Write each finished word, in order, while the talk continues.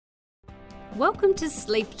Welcome to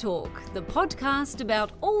Sleep Talk, the podcast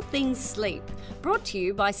about all things sleep, brought to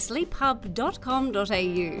you by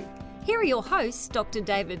sleephub.com.au. Here are your hosts, Dr.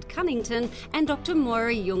 David Cunnington and Dr.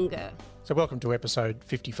 Moira Junge. So welcome to episode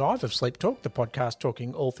 55 of Sleep Talk, the podcast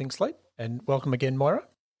talking all things sleep. And welcome again, Moira.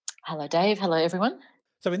 Hello, Dave. Hello, everyone.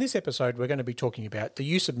 So in this episode, we're going to be talking about the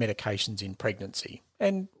use of medications in pregnancy.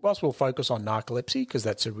 And whilst we'll focus on narcolepsy, because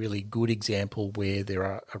that's a really good example where there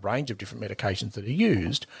are a range of different medications that are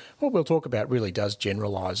used, what we'll talk about really does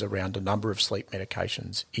generalise around a number of sleep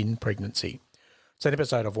medications in pregnancy. It's an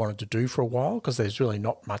episode I've wanted to do for a while because there's really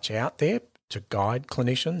not much out there to guide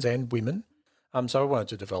clinicians and women. So I wanted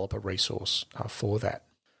to develop a resource for that.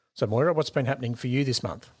 So Moira, what's been happening for you this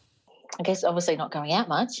month? I guess obviously not going out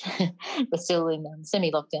much. We're still in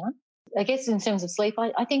semi-lockdown. I guess in terms of sleep,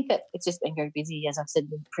 I think that it's just been very busy, as I've said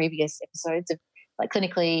in previous episodes, of like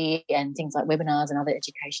clinically and things like webinars and other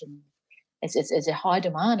education. It's a high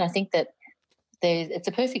demand. I think that it's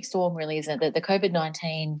a perfect storm, really, isn't it? The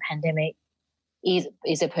COVID-19 pandemic is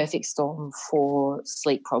a perfect storm for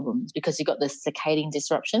sleep problems because you've got the circadian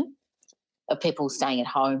disruption of people staying at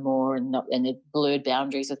home more and the blurred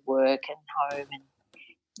boundaries with work and home and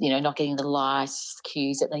not getting the light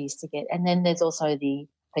cues that they used to get. And then there's also the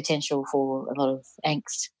potential for a lot of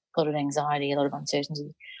angst, a lot of anxiety, a lot of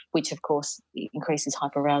uncertainty, which, of course, increases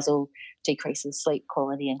hyperarousal, decreases sleep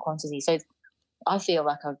quality and quantity. So I feel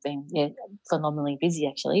like I've been phenomenally busy,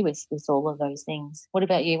 actually, with all of those things. What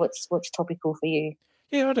about you? What's topical for you?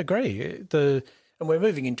 Yeah, I'd agree. And we're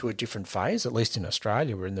moving into a different phase, at least in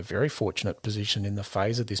Australia. We're in the very fortunate position in the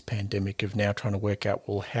phase of this pandemic of now trying to work out,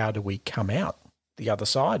 well, how do we come out the other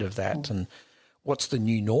side of that and what's the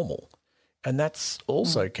new normal? And that's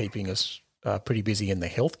also keeping us pretty busy in the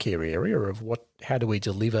healthcare area of how do we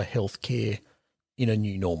deliver healthcare in a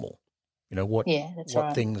new normal? What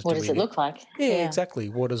things what does it look like? Yeah, exactly.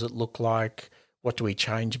 What does it look like? What do we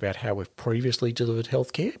change about how we've previously delivered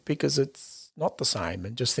healthcare? Because it's not the same,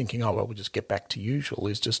 and just thinking, we'll just get back to usual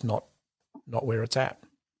is just not where it's at.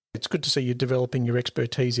 It's good to see you developing your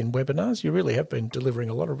expertise in webinars. You really have been delivering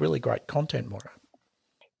a lot of really great content, Moira.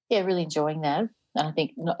 Yeah, really enjoying that. And I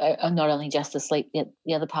think not only just the sleep, yet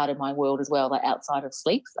the other part of my world as well, like outside of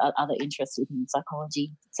sleep, other interests in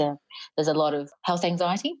psychology. So there's a lot of health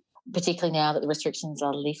anxiety, particularly now that the restrictions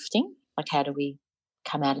are lifting. Like, how do we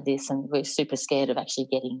come out of this? And we're super scared of actually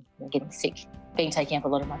getting sick, taking up a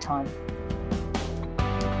lot of my time.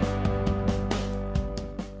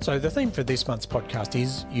 So the theme for this month's podcast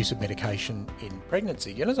is use of medication in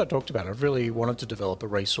pregnancy. And as I talked about, I've really wanted to develop a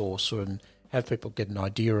resource and have people get an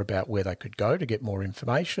idea about where they could go to get more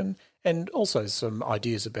information, and also some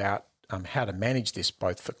ideas about how to manage this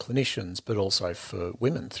both for clinicians but also for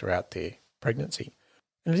women throughout their pregnancy.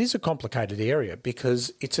 And it is a complicated area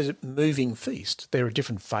because it's a moving feast. There are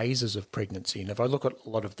different phases of pregnancy. And if I look at a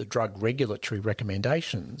lot of the drug regulatory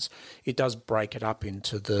recommendations, it does break it up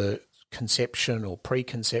into the conception or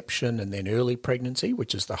preconception and then early pregnancy,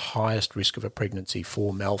 which is the highest risk of a pregnancy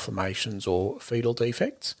for malformations or fetal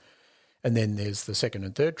defects. And then there's the second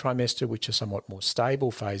and third trimester, which are somewhat more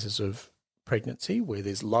stable phases of pregnancy where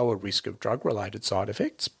there's lower risk of drug-related side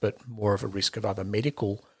effects but more of a risk of other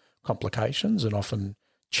medical complications and often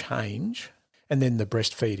change. And then the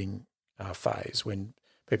breastfeeding phase when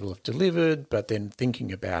people have delivered but then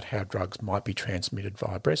thinking about how drugs might be transmitted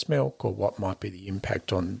via breast milk or what might be the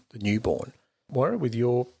impact on the newborn. Moira, with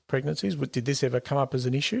your pregnancies, did this ever come up as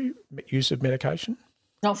an issue, use of medication?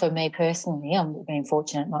 Not for me personally. I'm being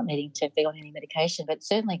fortunate not needing to be on any medication, but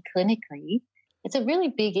certainly clinically, it's a really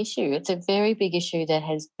big issue. It's a very big issue that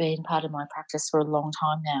has been part of my practice for a long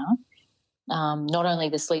time now. Not only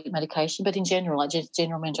the sleep medication, but in general, like just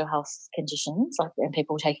general mental health conditions, and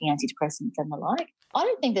people taking antidepressants and the like. I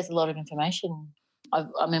don't think there's a lot of information.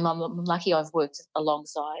 I'm lucky I've worked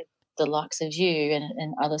alongside the likes of you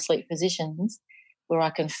and other sleep physicians where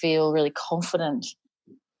I can feel really confident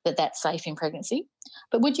that that's safe in pregnancy.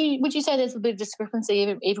 But would you say there's a bit of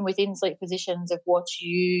discrepancy even within sleep physicians of what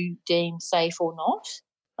you deem safe or not?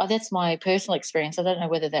 That's my personal experience. I don't know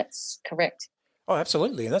whether that's correct. Oh,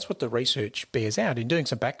 absolutely. And that's what the research bears out. In doing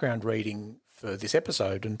some background reading for this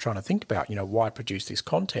episode and trying to think about, why produce this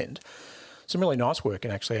content, some really nice work.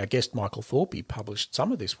 And actually our guest Michael Thorpe published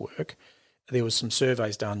some of this work. There was some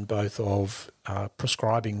surveys done both of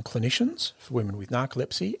prescribing clinicians for women with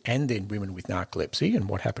narcolepsy and then women with narcolepsy and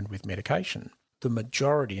what happened with medication. The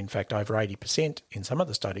majority, in fact, over 80% in some of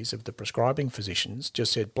the studies of the prescribing physicians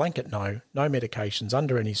just said blanket no medications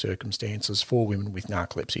under any circumstances for women with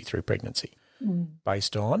narcolepsy through pregnancy.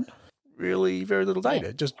 Based on really very little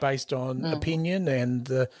data, just based on opinion and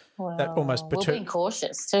that almost being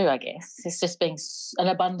cautious too, I guess. It's just being an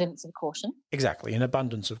abundance of caution. Exactly, an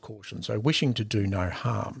abundance of caution. So wishing to do no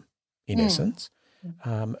harm, in essence.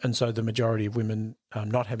 And so the majority of women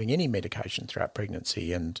not having any medication throughout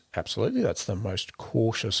pregnancy, and absolutely that's the most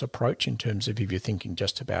cautious approach in terms of if you're thinking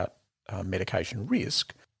just about medication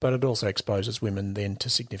risk, but it also exposes women then to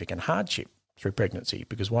significant hardship through pregnancy,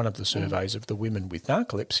 because one of the surveys of the women with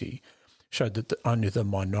narcolepsy showed that only the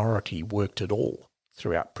minority worked at all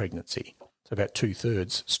throughout pregnancy. So about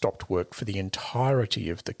 2/3 stopped work for the entirety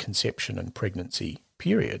of the conception and pregnancy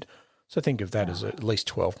period. So think of that as at least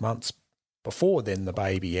 12 months before then the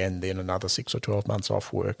baby, and then another 6 or 12 months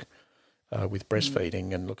off work with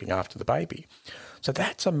breastfeeding and looking after the baby. So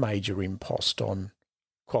that's a major impost on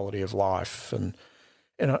quality of life. And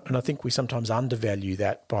I think we sometimes undervalue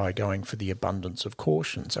that by going for the abundance of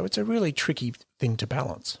caution. So it's a really tricky thing to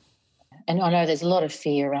balance. And I know there's a lot of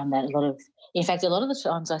fear around that. In fact, a lot of the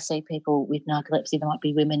times I see people with narcolepsy, there might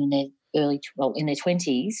be women in their in their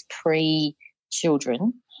 20s,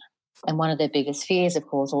 pre-children, and one of their biggest fears, of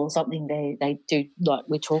course, or something they do, like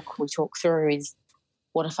we talk through, is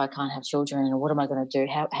what if I can't have children, and what am I going to do?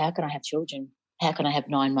 How can I have children? How can I have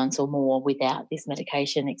 9 months or more without this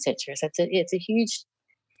medication, etc.? So it's a huge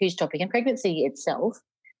topic, and pregnancy itself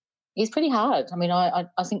is pretty hard. I mean, I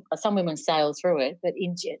think some women sail through it, but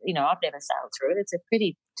I've never sailed through it. It's a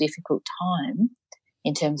pretty difficult time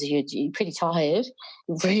in terms of you're pretty tired,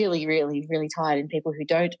 really, really, really tired, and people who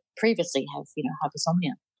don't previously have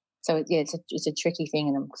hypersomnia. So it's a tricky thing,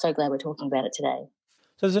 and I'm so glad we're talking about it today.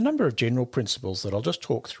 So there's a number of general principles that I'll just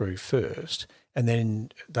talk through first, and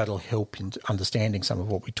then that'll help in understanding some of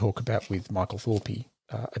what we talk about with Michael Thorpe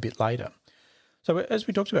a bit later. So as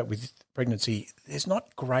we talked about with pregnancy, there's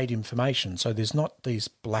not great information. So there's not these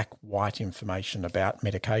black-white information about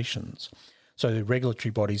medications. So the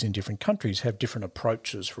regulatory bodies in different countries have different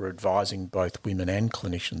approaches for advising both women and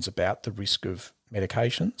clinicians about the risk of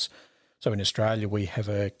medications. So in Australia, we have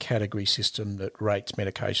a category system that rates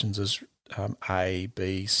medications as A,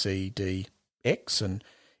 B, C, D, X, and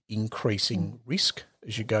increasing risk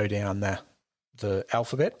as you go down the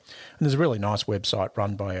alphabet. And there's a really nice website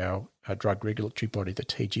run by our drug regulatory body, the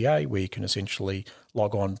TGA, where you can essentially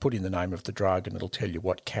log on, put in the name of the drug, and it'll tell you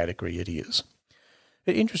what category it is.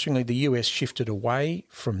 Interestingly, the US shifted away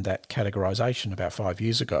from that categorisation about 5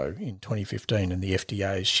 years ago in 2015, and the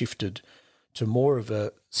FDA has shifted to more of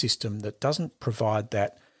a system that doesn't provide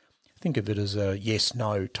that, think of it as a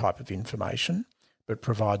yes-no type of information, but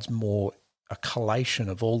provides more a collation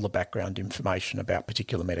of all the background information about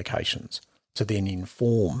particular medications to then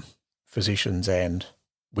inform physicians and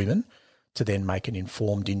women to then make an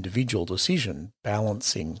informed individual decision,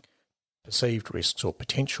 balancing perceived risks or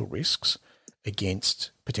potential risks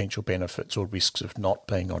against potential benefits or risks of not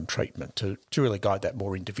being on treatment, to really guide that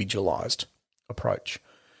more individualised approach,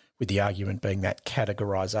 with the argument being that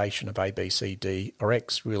categorisation of A, B, C, D or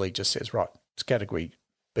X really just says, right, it's category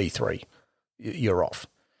B3, you're off.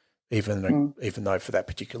 Even though for that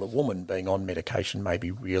particular woman being on medication may be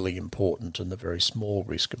really important, and the very small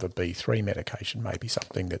risk of a B3 medication may be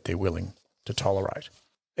something that they're willing to tolerate.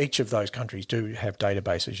 Each of those countries do have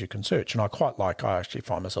databases you can search, and I actually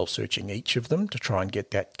find myself searching each of them to try and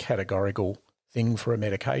get that categorical thing for a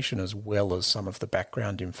medication, as well as some of the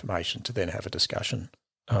background information to then have a discussion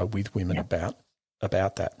with women about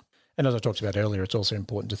that. And as I talked about earlier, it's also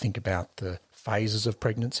important to think about the phases of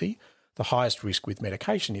pregnancy. The highest risk with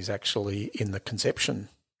medication is actually in the conception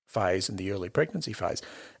phase and the early pregnancy phase.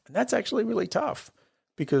 And that's actually really tough,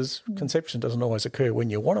 because conception doesn't always occur when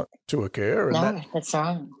you want it to occur. And that's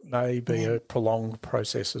right. May be a prolonged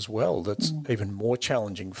process as well that's even more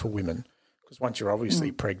challenging for women, because once you're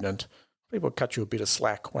obviously pregnant, people cut you a bit of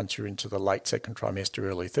slack once you're into the late second trimester,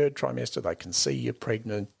 early third trimester. They can see you're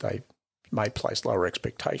pregnant. They may place lower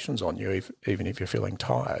expectations on you, even if you're feeling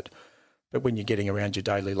tired. But when you're getting around your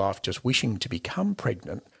daily life just wishing to become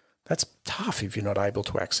pregnant, that's tough if you're not able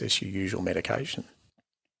to access your usual medication.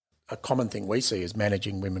 A common thing we see is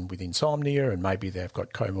managing women with insomnia, and maybe they've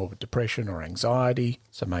got comorbid depression or anxiety,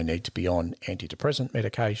 so may need to be on antidepressant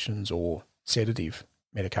medications or sedative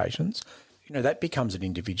medications. That becomes an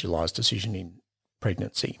individualised decision in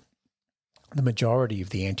pregnancy. The majority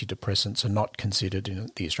of the antidepressants are not considered in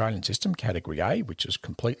the Australian system category A, which is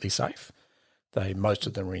completely safe. Most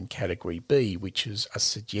of them are in category B, which is a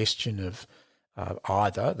suggestion of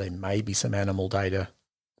either there may be some animal data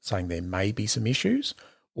saying there may be some issues,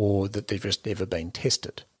 or that they've just never been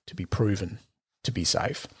tested to be proven to be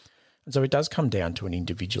safe. And so it does come down to an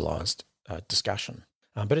individualised discussion.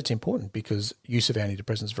 But it's important because use of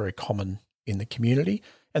antidepressants is very common in the community.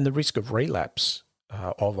 And the risk of relapse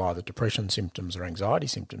of either depression symptoms or anxiety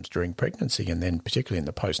symptoms during pregnancy, and then particularly in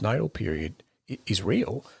the postnatal period, is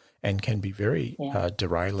real and can be very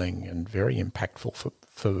derailing and very impactful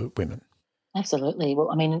for women. Absolutely. Well,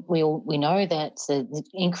 I mean, we know that the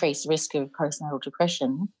increased risk of postnatal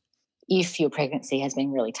depression if your pregnancy has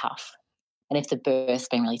been really tough and if the birth's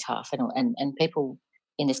been really tough. And people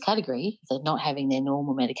in this category, if they're not having their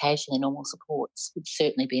normal medication, their normal supports, would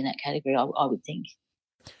certainly be in that category, I would think.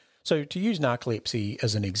 So to use narcolepsy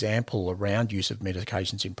as an example around use of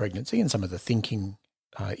medications in pregnancy and some of the thinking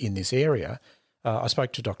in this area, I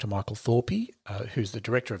spoke to Dr. Michael Thorpe, who's the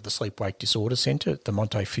director of the Sleep-Wake Disorder Centre at the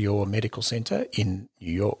Montefiore Medical Centre in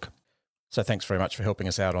New York. So thanks very much for helping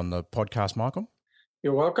us out on the podcast, Michael.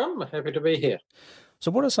 You're welcome. Happy to be here. So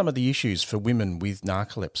what are some of the issues for women with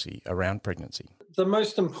narcolepsy around pregnancy? The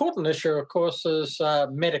most important issue, of course, is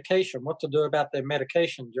medication, what to do about their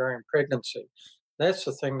medication during pregnancy. That's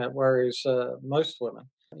the thing that worries most women.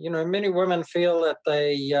 You know, many women feel that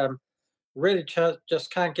they really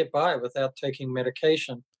just can't get by without taking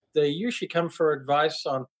medication. They usually come for advice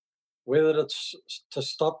on whether it's to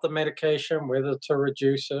stop the medication, whether to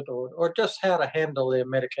reduce it, or just how to handle their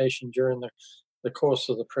medication during the course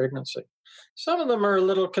of the pregnancy. Some of them are a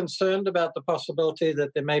little concerned about the possibility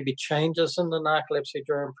that there may be changes in the narcolepsy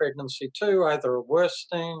during pregnancy too, either a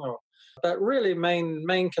worsening but really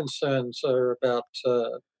main concerns are about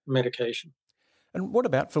medication. And what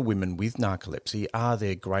about for women with narcolepsy? Are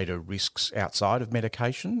there greater risks outside of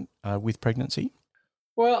medication with pregnancy?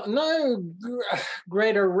 Well, no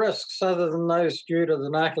greater risks other than those due to the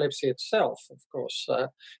narcolepsy itself, of course.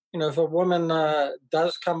 If a woman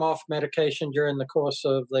does come off medication during the course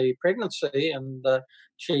of the pregnancy and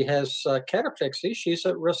she has cataplexy, she's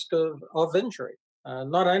at risk of injury,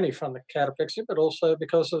 not only from the cataplexy, but also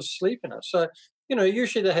because of sleepiness. So,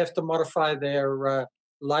 usually they have to modify their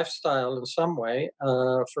lifestyle in some way.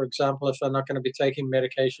 For example, if they're not going to be taking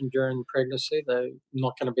medication during pregnancy, they're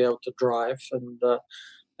not going to be able to drive, and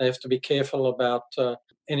they have to be careful about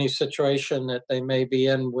any situation that they may be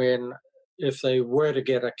in when, if they were to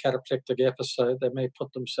get a cataplectic episode, they may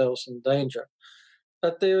put themselves in danger.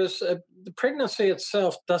 But the pregnancy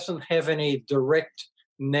itself doesn't have any direct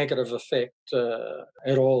negative effect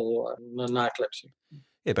at all on the narcolepsy.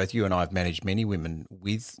 Yeah, both you and I have managed many women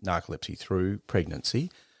with narcolepsy through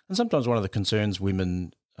pregnancy. And sometimes one of the concerns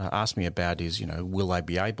women ask me about is, will they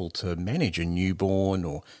be able to manage a newborn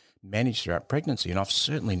or manage throughout pregnancy? And I've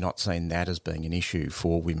certainly not seen that as being an issue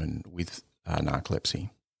for women with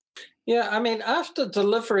narcolepsy. Yeah, I mean, after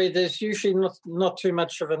delivery, there's usually not too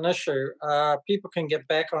much of an issue. People can get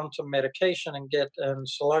back onto medication and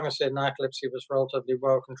so long as their narcolepsy was relatively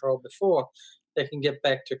well controlled before, they can get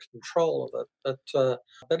back to control of it.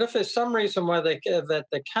 But if there's some reason why they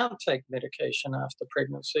can't take medication after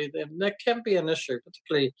pregnancy, then that can be an issue,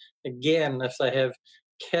 particularly, again, if they have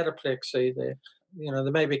cataplexy.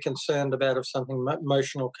 They may be concerned about if something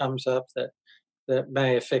emotional comes up that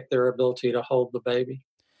may affect their ability to hold the baby.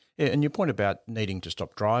 Yeah, and your point about needing to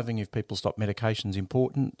stop driving if people stop medication is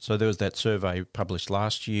important. So there was that survey published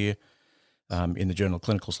last year in the Journal of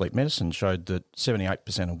Clinical Sleep Medicine showed that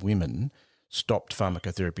 78% of women stopped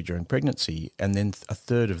pharmacotherapy during pregnancy, and then a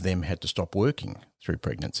third of them had to stop working through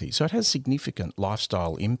pregnancy. So it has significant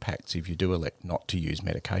lifestyle impacts if you do elect not to use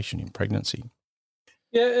medication in pregnancy.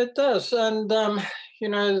 Yeah, it does. And,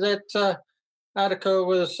 that article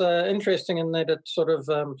was interesting in that it sort of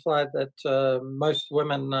implied that most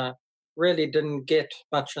women really didn't get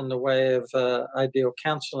much in the way of ideal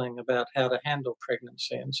counselling about how to handle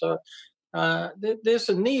pregnancy. And so there's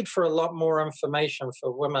a need for a lot more information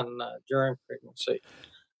for women during pregnancy.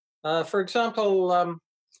 For example,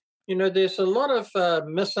 there's a lot of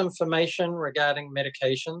misinformation regarding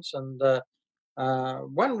medications, and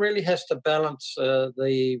one really has to balance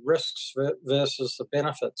the risks versus the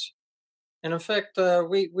benefits. And in fact,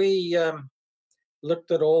 we looked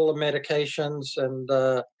at all the medications and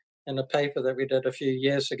in a paper that we did a few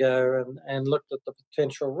years ago and looked at the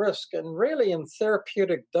potential risk. And really in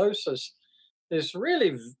therapeutic doses, there's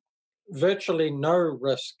really virtually no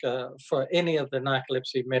risk for any of the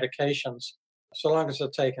narcolepsy medications, so long as they're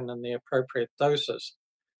taken in the appropriate doses.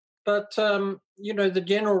 But, the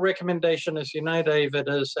general recommendation, as you know, David,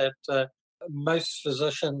 is that most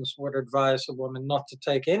physicians would advise a woman not to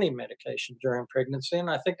take any medication during pregnancy. And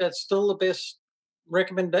I think that's still the best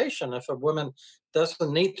recommendation. If a woman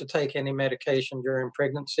doesn't need to take any medication during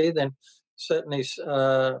pregnancy, then certainly,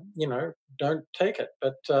 don't take it.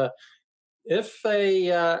 But if they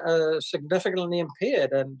are significantly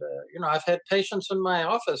impaired, and I've had patients in my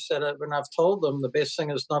office that when I've told them the best thing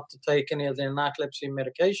is not to take any of their narcolepsy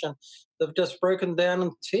medication, they've just broken down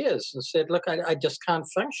in tears and said, "Look, I just can't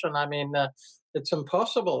function. I mean, it's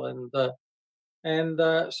impossible."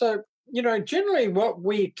 So generally, what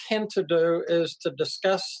we tend to do is to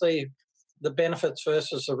discuss the benefits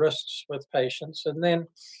versus the risks with patients, and then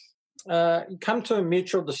come to a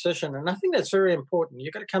mutual decision. And I think that's very important.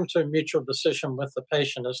 You've got to come to a mutual decision with the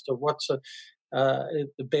patient as to what's the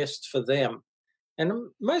best for them. And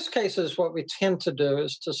in most cases, what we tend to do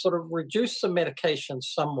is to sort of reduce the medication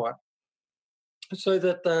somewhat so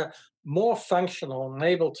that they're more functional and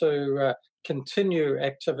able to continue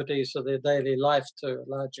activities of their daily life to a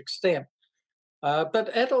large extent, but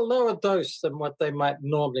at a lower dose than what they might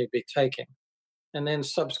normally be taking. And then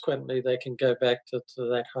subsequently they can go back to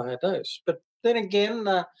that higher dose. But then again,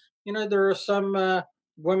 there are some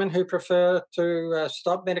women who prefer to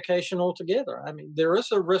stop medication altogether. I mean, there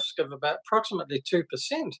is a risk of about approximately 2%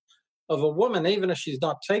 of a woman, even if she's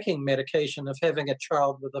not taking medication, of having a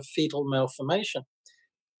child with a fetal malformation.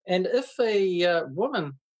 And if a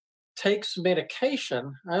woman takes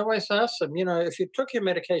medication, I always ask them, if you took your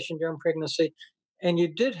medication during pregnancy and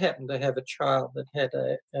you did happen to have a child that had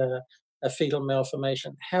a fetal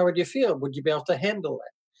malformation, how would you feel? Would you be able to handle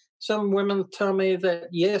that? Some women tell me that,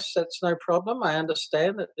 yes, that's no problem. I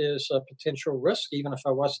understand that there's a potential risk, even if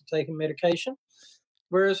I wasn't taking medication.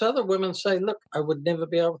 Whereas other women say, look, I would never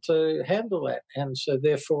be able to handle that. And so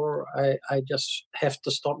therefore, I just have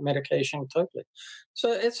to stop medication totally.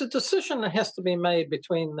 So it's a decision that has to be made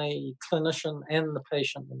between the clinician and the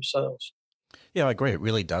patient themselves. Yeah, I agree. It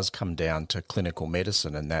really does come down to clinical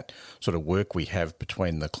medicine and that sort of work we have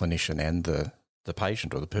between the clinician and the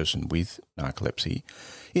patient or the person with narcolepsy.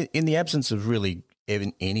 In the absence of really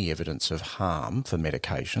any evidence of harm for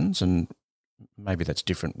medications, and maybe that's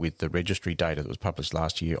different with the registry data that was published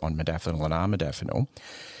last year on modafinil and armodafinil,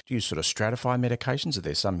 do you sort of stratify medications? Are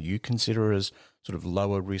there some you consider as sort of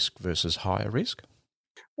lower risk versus higher risk?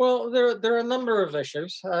 Well, there are a number of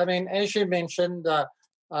issues. I mean, as you mentioned,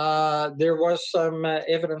 there was some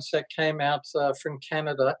evidence that came out from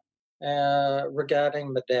Canada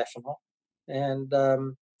regarding modafinil. And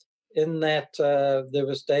in that, there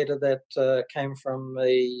was data that came from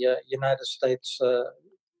the United States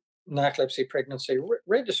narcolepsy pregnancy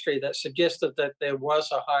registry that suggested that there was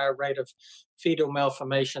a higher rate of fetal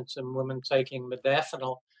malformations in women taking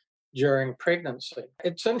modafinil during pregnancy.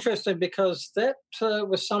 It's interesting because that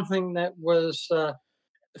was something that was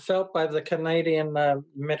felt by the Canadian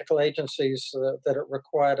medical agencies that it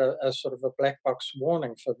required a sort of a black box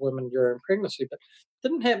warning for women during pregnancy, but it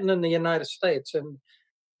didn't happen in the United States. And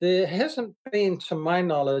there hasn't been, to my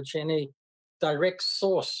knowledge, any direct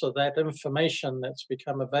source of that information that's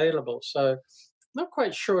become available. So I'm not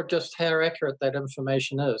quite sure just how accurate that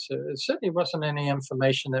information is. It certainly wasn't any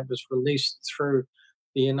information that was released through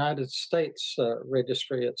the United States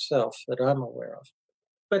registry itself that I'm aware of.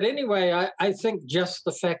 But anyway, I think just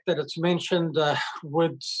the fact that it's mentioned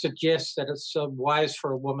would suggest that it's wise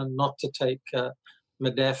for a woman not to take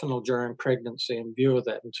modafinil during pregnancy in view of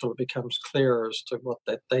that until it becomes clearer as to what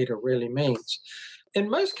that data really means. In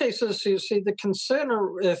most cases, you see, the concern,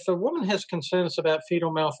 if a woman has concerns about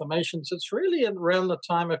fetal malformations, it's really around the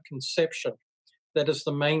time of conception that is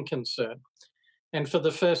the main concern. And for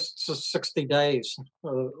the first 60 days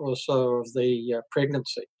or so of the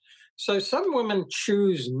pregnancy. So some women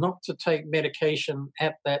choose not to take medication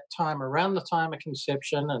at that time, around the time of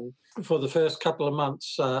conception and for the first couple of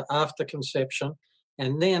months after conception,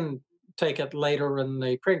 and then take it later in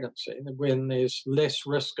the pregnancy when there's less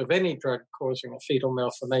risk of any drug causing a fetal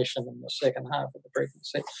malformation in the second half of the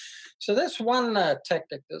pregnancy. So that's one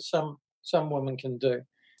tactic that some women can do.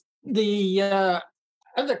 The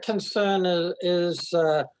other concern is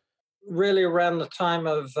really around the time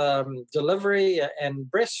of delivery and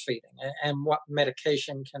breastfeeding and what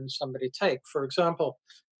medication can somebody take. For example,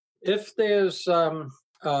 if there's sodium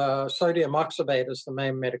oxybate as the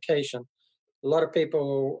main medication, a lot of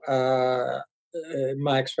people, in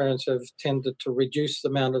my experience, have tended to reduce the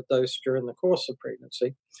amount of dose during the course of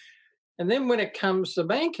pregnancy. And then when it comes, the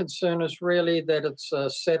main concern is really that it's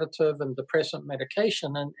a sedative and depressant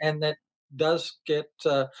medication, and that does get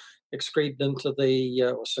excreted into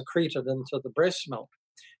or secreted into the breast milk.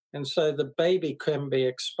 And so the baby can be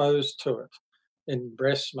exposed to it in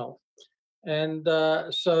breast milk. And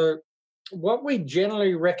so what we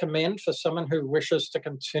generally recommend for someone who wishes to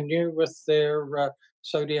continue with their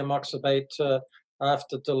sodium oxybate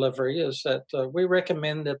after delivery is that we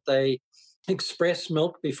recommend that they express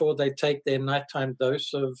milk before they take their nighttime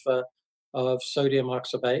dose of sodium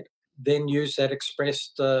oxybate. then use that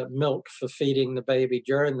expressed milk for feeding the baby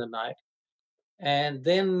during the night, and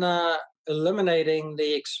then eliminating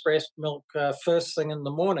the expressed milk first thing in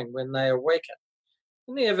the morning when they awaken.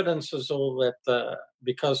 And the evidence is all that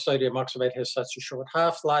because sodium oxybate has such a short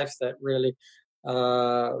half-life, that really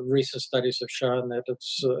recent studies have shown that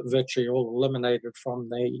it's virtually all eliminated from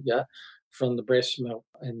the breast milk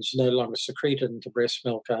and is no longer secreted into breast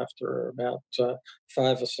milk after about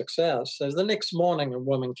 5 or 6 hours. So the next morning, a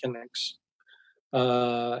woman can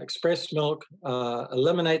express milk,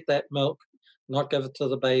 eliminate that milk, not give it to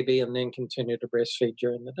the baby, and then continue to breastfeed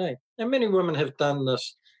during the day. And many women have done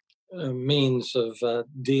this means of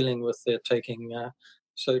dealing with their taking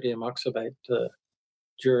sodium oxybate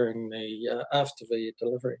during after the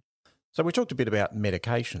delivery. So we talked a bit about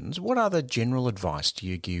medications. What other general advice do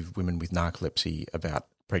you give women with narcolepsy about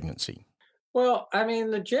pregnancy? Well, I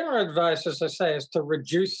mean, the general advice, as I say, is to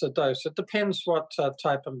reduce the dose. It depends what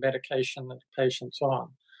type of medication the patient's on.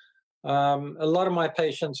 A lot of my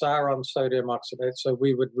patients are on sodium oxybate, so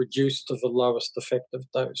we would reduce to the lowest effective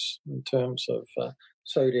dose in terms of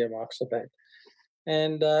sodium oxybate.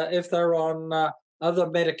 And if they're on other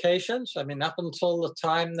medications, I mean, up until the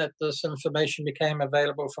time that this information became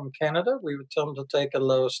available from Canada, we would tell them to take a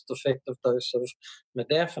lowest effective dose of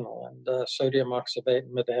modafinil. And sodium oxybate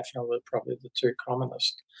and modafinil were probably the two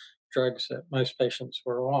commonest drugs that most patients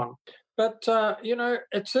were on. But,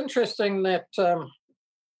 it's interesting that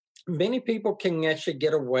many people can actually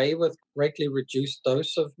get away with greatly reduced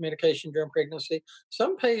dose of medication during pregnancy.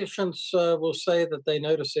 Some patients will say that they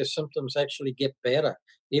notice their symptoms actually get better,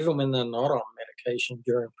 even when they're not on medication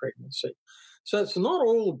during pregnancy. So it's not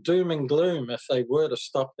all doom and gloom if they were to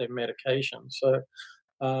stop their medication. So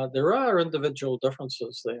there are individual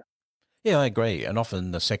differences there. Yeah, I agree. And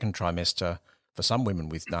often the second trimester for some women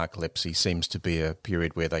with narcolepsy seems to be a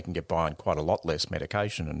period where they can get by on quite a lot less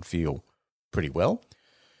medication and feel pretty well.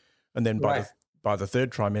 And then by the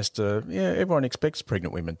third trimester, everyone expects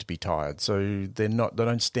pregnant women to be tired, so they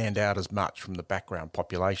don't stand out as much from the background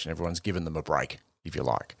population. Everyone's given them a break, if you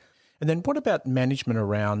like. And then what about management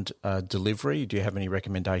around delivery? Do you have any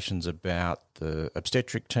recommendations about the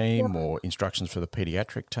obstetric team or instructions for the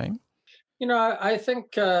paediatric team? I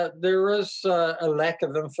think there is a lack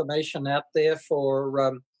of information out there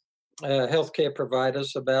for healthcare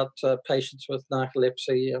providers about patients with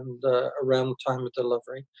narcolepsy and around the time of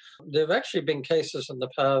delivery. There have actually been cases in the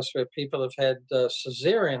past where people have had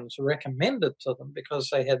cesareans recommended to them because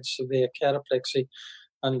they had severe cataplexy,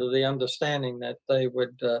 under the understanding that they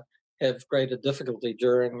would have greater difficulty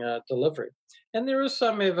during delivery. And there is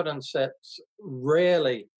some evidence that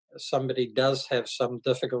rarely somebody does have some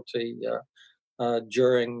difficulty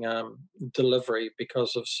during delivery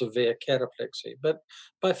because of severe cataplexy. But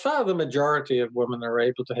by far the majority of women are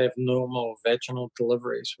able to have normal vaginal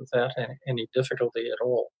deliveries without any difficulty at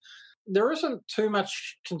all. There isn't too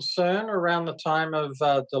much concern around the time of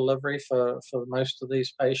delivery for most of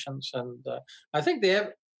these patients. And I think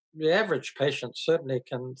the average patient certainly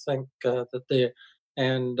can think that they're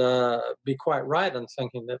and be quite right in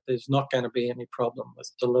thinking that there's not going to be any problem with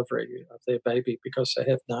delivery of their baby because they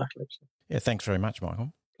have narcolepsy. Yeah, thanks very much,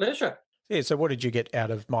 Michael. Pleasure. Yeah, so what did you get out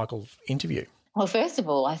of Michael's interview? Well, first of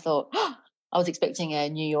all, I thought, I was expecting a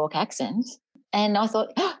New York accent, and I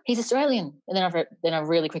thought, he's Australian. And then I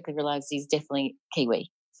really quickly realised he's definitely Kiwi,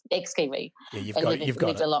 ex-Kiwi. Yeah, you've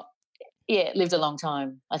got it. Lived a long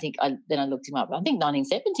time. I think then I looked him up. I think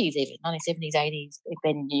 1970s even, 1970s, 80s. He'd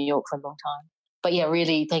been in New York for a long time. But yeah,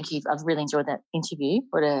 really, thank you. I've really enjoyed that interview.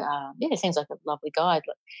 But it seems like a lovely guy.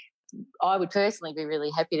 I would personally be really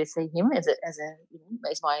happy to see him as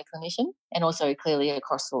my clinician, and also clearly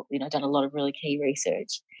across, done a lot of really key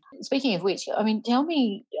research. Speaking of which, I mean, tell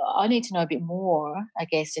me, I need to know a bit more, I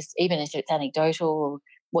guess, just even if it's anecdotal, or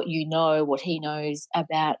what he knows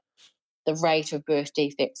about the rate of birth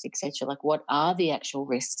defects, etc. Like, what are the actual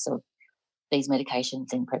risks of these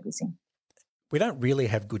medications in pregnancy? We don't really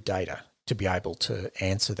have good data to be able to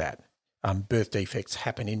answer that. Birth defects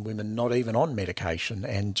happen in women not even on medication,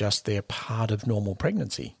 and just they're part of normal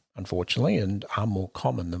pregnancy, unfortunately, and are more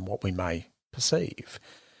common than what we may perceive.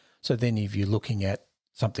 So then if you're looking at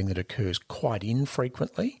something that occurs quite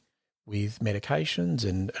infrequently with medications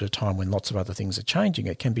and at a time when lots of other things are changing,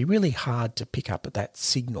 it can be really hard to pick up at that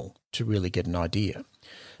signal to really get an idea.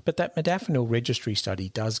 But that modafinil registry study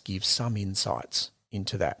does give some insights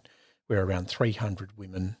into that, where around 300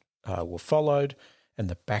 women were followed, and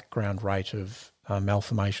the background rate of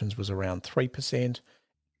malformations was around 3%.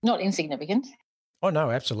 Not insignificant. Oh,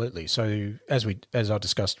 no, absolutely. So as I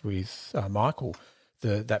discussed with Michael,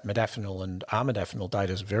 that modafinil and armodafinil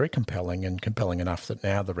data is very compelling, and compelling enough that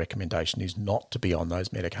now the recommendation is not to be on those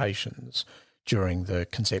medications during the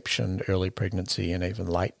conception, early pregnancy, and even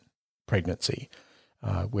late pregnancy.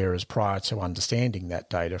 Whereas prior to understanding that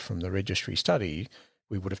data from the registry study,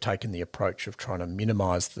 we would have taken the approach of trying to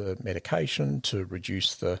minimise the medication to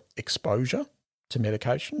reduce the exposure to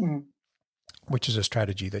medication, which is a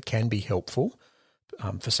strategy that can be helpful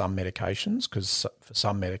for some medications, because for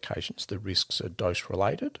some medications the risks are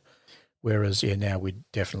dose-related, whereas now we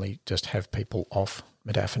definitely just have people off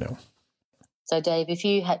modafinil. So, Dave, if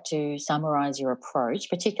you had to summarise your approach,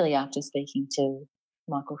 particularly after speaking to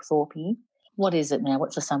Michael Thorpe, what is it now?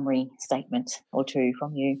 What's a summary statement or two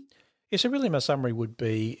from you? Yes, so really my summary would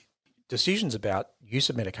be decisions about use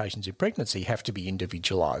of medications in pregnancy have to be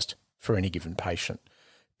individualised for any given patient,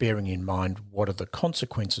 bearing in mind what are the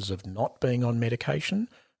consequences of not being on medication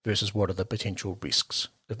versus what are the potential risks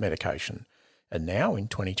of medication. And now in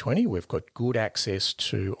 2020, we've got good access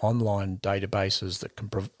to online databases that can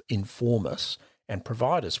inform us and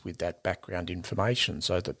provide us with that background information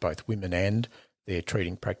so that both women and their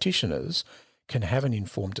treating practitioners can have an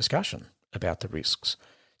informed discussion about the risks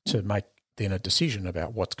to make then a decision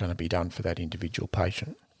about what's going to be done for that individual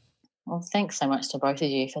patient. Well, thanks so much to both of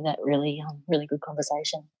you for that really good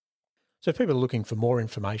conversation. So if people are looking for more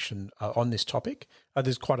information on this topic,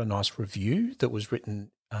 there's quite a nice review that was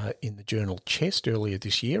written in the journal Chest earlier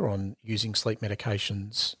this year on using sleep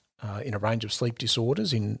medications in a range of sleep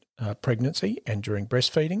disorders in pregnancy and during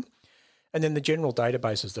breastfeeding. And then the general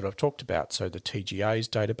databases that I've talked about, so the TGA's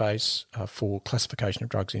database for classification of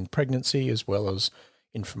drugs in pregnancy, as well as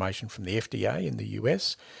information from the FDA in the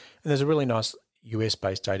US. And there's a really nice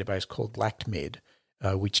US-based database called LactMed,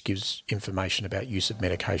 which gives information about use of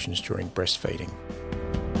medications during breastfeeding.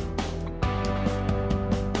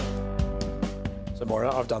 So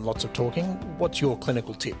Moira, I've done lots of talking. What's your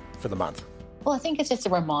clinical tip for the month? Well, I think it's just a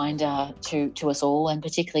reminder to us all, and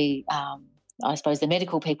particularly, I suppose, the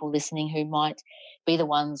medical people listening who might be the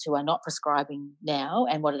ones who are not prescribing now,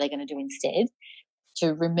 and what are they going to do instead,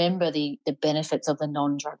 to remember the benefits of the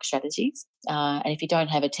non-drug strategies. And if you don't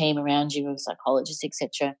have a team around you of psychologists,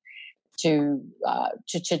 etc., to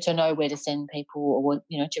know where to send people, or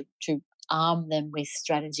to arm them with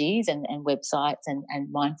strategies and websites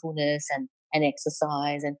and mindfulness and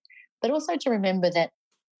exercise, but also to remember that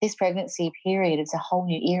this pregnancy period is a whole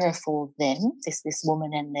new era for them, this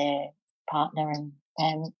woman and their partner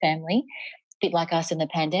and family, a bit like us in the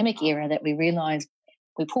pandemic era, that we realise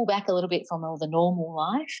we pull back a little bit from all the normal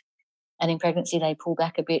life, and in pregnancy they pull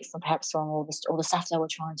back a bit from all the stuff they were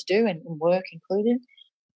trying to do, and work included,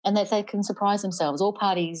 and that they can surprise themselves. All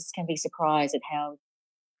parties can be surprised at how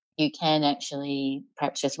you can actually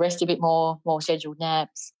perhaps just rest a bit more scheduled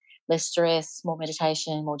naps, less stress, more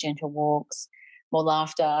meditation, more gentle walks, more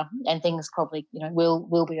laughter, and things probably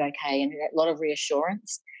will be okay, and a lot of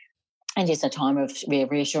reassurance. And just a time of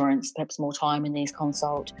reassurance, perhaps more time in these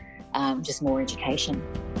consult, just more education.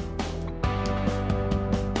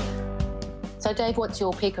 So, Dave, what's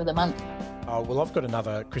your pick of the month? Well, I've got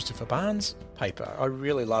another Christopher Barnes paper. I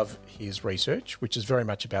really love his research, which is very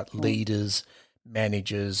much about leaders,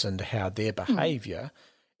 managers, and how their behaviour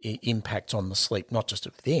impacts on the sleep, not just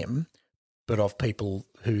of them, but of people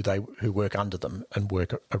who work under them and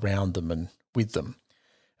work around them and with them.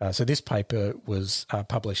 So this paper was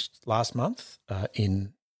published last month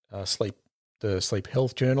in the Sleep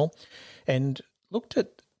Health Journal, and looked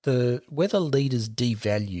at whether leaders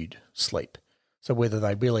devalued sleep. So whether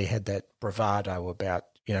they really had that bravado about,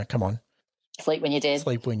 come on, sleep when you're dead,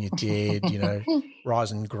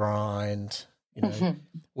 rise and grind,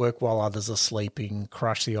 work while others are sleeping,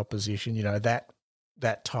 crush the opposition,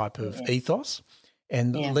 that type of ethos.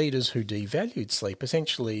 And leaders who devalued sleep,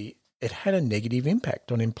 essentially it had a negative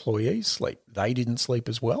impact on employees' sleep. They didn't sleep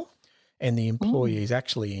as well, and the employees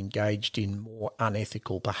actually engaged in more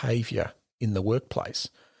unethical behaviour in the workplace.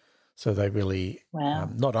 So they really,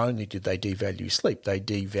 not only did they devalue sleep, they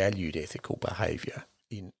devalued ethical behaviour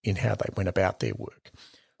in how they went about their work.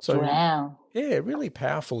 So, really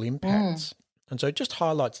powerful impacts. And so it just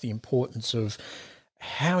highlights the importance of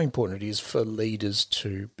how important it is for leaders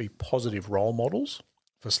to be positive role models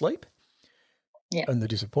for sleep. Yeah. And the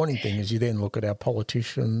disappointing thing is you then look at our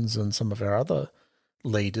politicians and some of our other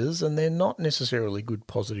leaders, and they're not necessarily good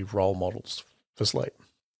positive role models for sleep.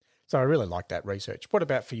 So I really like that research. What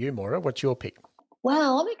about for you, Moira? What's your pick?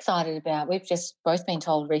 Well, I'm excited about, we've just both been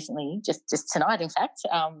told recently, just tonight in fact,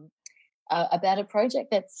 about a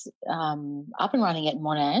project that's up and running at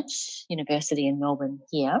Monash University in Melbourne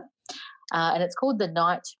here. And it's called the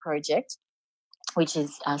NIGHT Project, which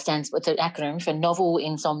is it's an acronym for Novel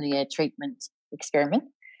Insomnia Treatment experiment.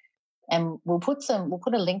 And we'll put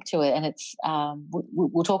a link to it, and it's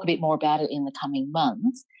we'll talk a bit more about it in the coming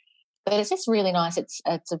months. But it's just really nice. It's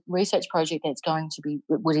a research project that's going to be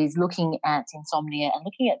what is looking at insomnia and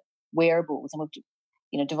looking at wearables and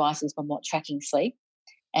devices for tracking sleep.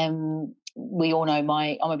 And we all know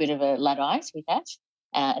I'm a bit of a Luddite with that,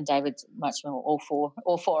 and David's much more all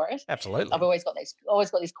for it. Absolutely. I've always got this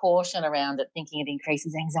caution around it, thinking it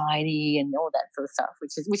increases anxiety and all that sort of stuff,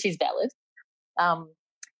 which is valid.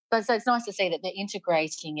 But so it's nice to see that they're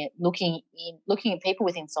integrating it, looking at people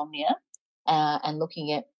with insomnia, and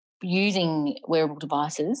looking at using wearable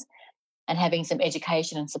devices and having some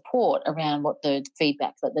education and support around what the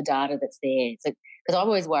feedback, like the data that's there. So, because I'm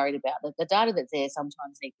always worried about the data that's there,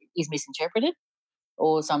 sometimes it is misinterpreted,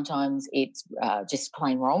 or sometimes it's just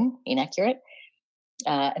plain wrong, inaccurate.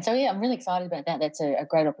 And so, I'm really excited about that. That's a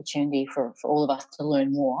great opportunity for all of us to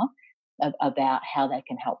learn more about how they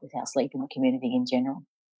can help with our sleep in the community in general.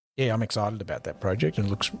 Yeah, I'm excited about that project, and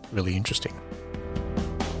it looks really interesting.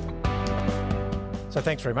 So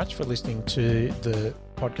thanks very much for listening to the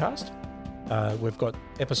podcast. We've got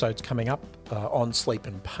episodes coming up on sleep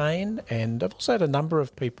and pain, and I've also had a number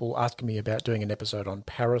of people asking me about doing an episode on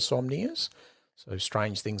parasomnias, so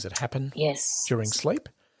strange things that happen during sleep.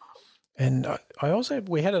 And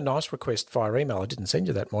we had a nice request via email, I didn't send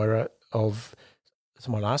you that, Moira, of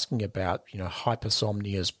someone asking about,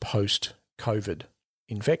 hypersomnias post-COVID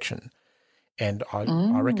infection. And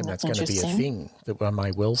I reckon that's going to be a thing that we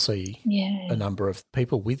may well see a number of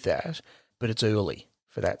people with that, but it's early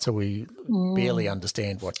for that. So we barely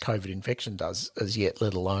understand what COVID infection does as yet,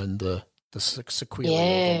 let alone the sequelae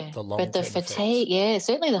or the long-term but the fatigue,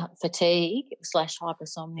 certainly the fatigue /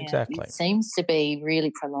 hypersomnia exactly. It seems to be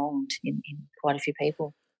really prolonged in quite a few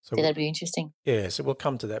people. So that'd be interesting. Yeah, so we'll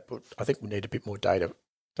come to that, but I think we need a bit more data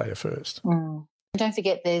first. Don't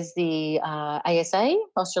forget there's the ASA,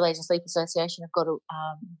 Australasian Sleep Association, have got a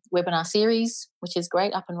webinar series, which is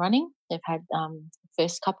great, up and running. They've had the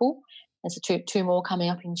first couple. There's two more coming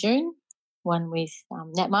up in June, one with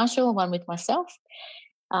Nat Marshall, one with myself.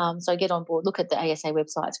 So get on board, look at the ASA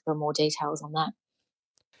website for more details on that.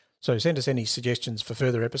 So send us any suggestions for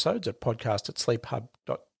further episodes at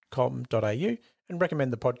podcast@sleephub.com.au and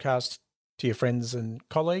recommend the podcast to your friends and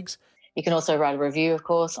colleagues. You can also write a review, of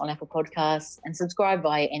course, on Apple Podcasts and subscribe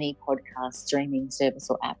via any podcast streaming service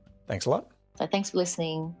or app. Thanks a lot. So thanks for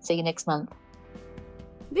listening. See you next month.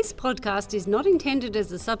 This podcast is not intended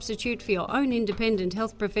as a substitute for your own independent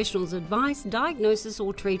health professional's advice, diagnosis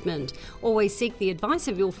or treatment. Always seek the advice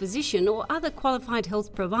of your physician or other qualified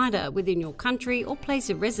health provider within your country or place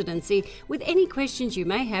of residency with any questions you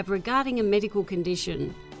may have regarding a medical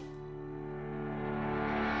condition.